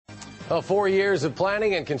4 years of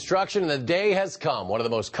planning and construction, and the day has come. One of the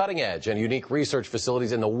most cutting-edge and unique research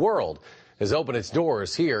facilities in the world has opened its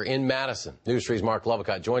doors here in Madison. News 3's Marc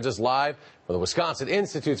Lovicott joins us live from the Wisconsin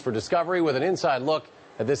Institutes for Discovery with an inside look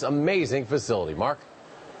at this amazing facility. Marc?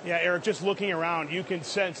 Yeah, Eric, just looking around, you can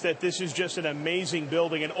sense that this is just an amazing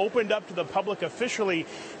building and opened up to the public officially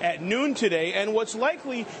at noon today. And what's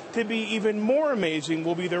likely to be even more amazing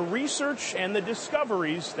will be the research and the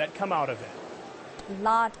discoveries that come out of it. A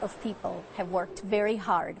lot of people have worked very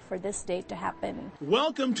hard for this day to happen.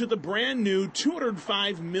 Welcome to the brand new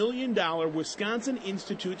 $205 million Wisconsin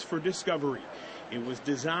Institutes for Discovery. It was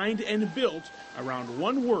designed and built around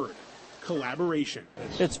one word: collaboration.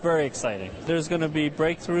 It's very exciting. There's going to be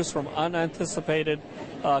breakthroughs from unanticipated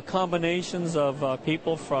combinations of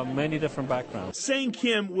people from many different backgrounds. Sang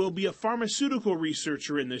Kim will be a pharmaceutical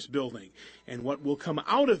researcher in this building, and what will come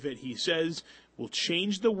out of it, he says, will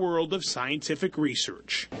change the world of scientific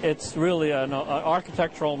research. It's really an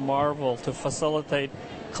architectural marvel to facilitate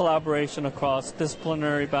collaboration across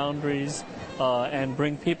disciplinary boundaries and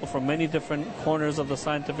bring people from many different corners of the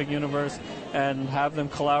scientific universe and have them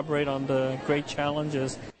collaborate on the great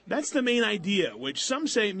challenges. That's the main idea, which some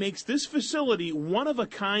say makes this facility one of a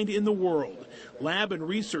kind in the world. Lab and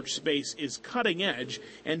research space is cutting edge,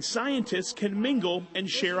 and scientists can mingle and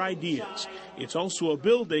share ideas. It's also a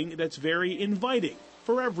building that's very inviting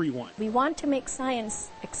for everyone. We want to make science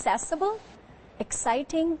accessible,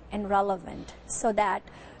 exciting, and relevant so that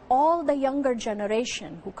all the younger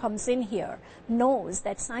generation who comes in here knows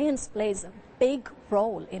that science plays a big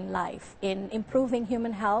role in life, in improving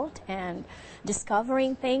human health and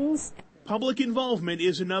discovering things. Public involvement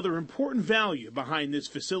is another important value behind this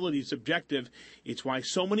facility's objective. It's why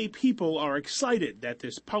so many people are excited that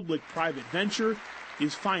this public-private venture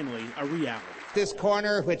is finally a reality. This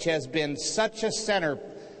corner, which has been such a center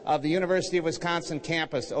of the University of Wisconsin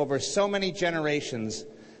campus over so many generations,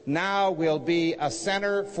 now will be a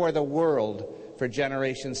center for the world for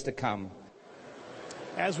generations to come.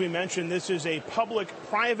 As we mentioned, this is a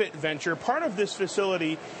public-private venture. Part of this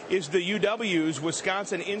facility is the UW's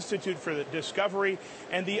Wisconsin Institute for the Discovery,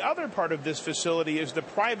 and the other part of this facility is the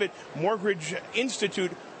private Morgridge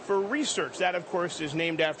Institute for Research. That, of course, is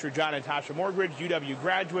named after John and Tasha Morgridge, UW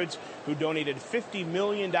graduates who donated $50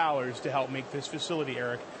 million to help make this facility,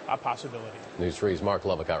 Eric, a possibility. News 3's Marc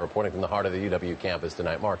Lovicott reporting from the heart of the UW campus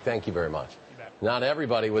tonight. Marc, thank you very much. You bet. Not Not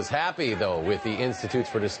everybody was happy, though, with the Institutes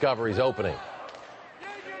for Discovery's opening.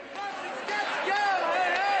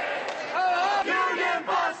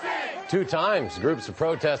 Two times, groups of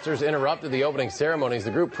protesters interrupted the opening ceremonies.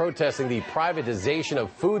 The group protesting the privatization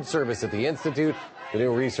of food service at the Institute. The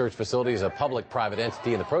new research facility is a public-private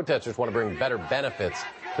entity, and the protesters want to bring better benefits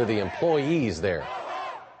to the employees there.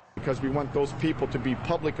 Because we want those people to be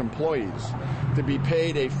public employees, to be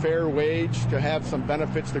paid a fair wage, to have some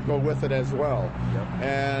benefits to go with it as well.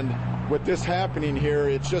 And with this happening here,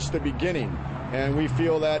 it's just the beginning. And we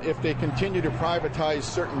feel that if they continue to privatize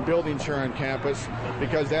certain buildings here on campus,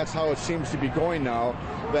 because that's how it seems to be going now,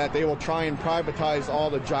 that they will try and privatize all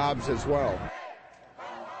the jobs as well.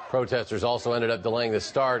 Protesters also ended up delaying the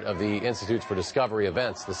start of the Institutes for Discovery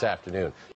events this afternoon.